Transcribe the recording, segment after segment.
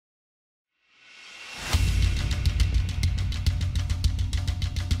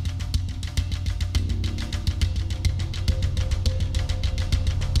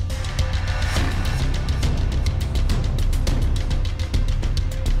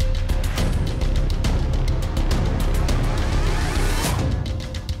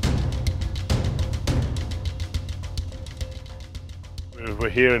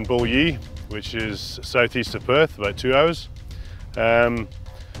here in Bulyee, which is southeast of Perth, about 2 hours.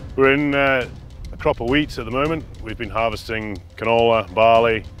 We're in a crop of wheat at the moment. We've been harvesting canola,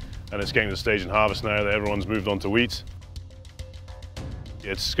 barley, and it's getting to the stage in harvest now that everyone's moved on to wheat.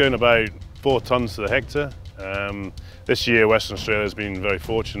 It's going about 4 tonnes to the hectare. This year Western Australia has been very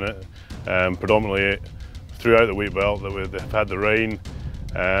fortunate, predominantly throughout the wheat belt, that they've had the rain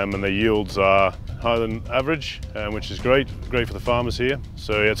and the yields are higher than average, which is great for the farmers here.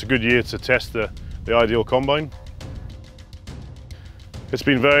 So it's a good year to test the ideal combine. It's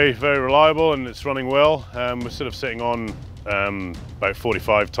been very reliable and it's running well. We're sort of sitting on about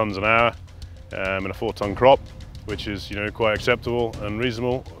 45 tonnes an hour in a 4-tonne crop, which is quite acceptable and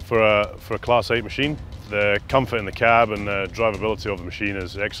reasonable for a Class 8 machine. The comfort in the cab and the drivability of the machine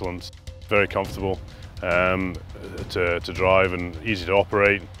is excellent. Very comfortable to drive and easy to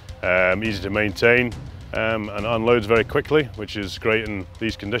operate, easy to maintain, and unloads very quickly, which is great in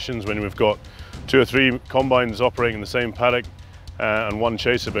these conditions when we've got 2 or 3 combines operating in the same paddock and 1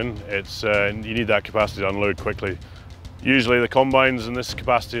 chaser bin. You need that capacity to unload quickly. Usually the combines in this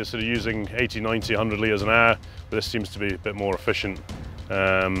capacity are sort of using 80, 90, 100 litres an hour, but this seems to be a bit more efficient.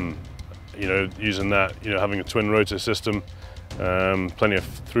 Using that, having a twin rotor system, plenty of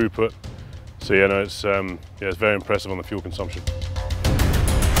throughput. So it's very impressive on the fuel consumption.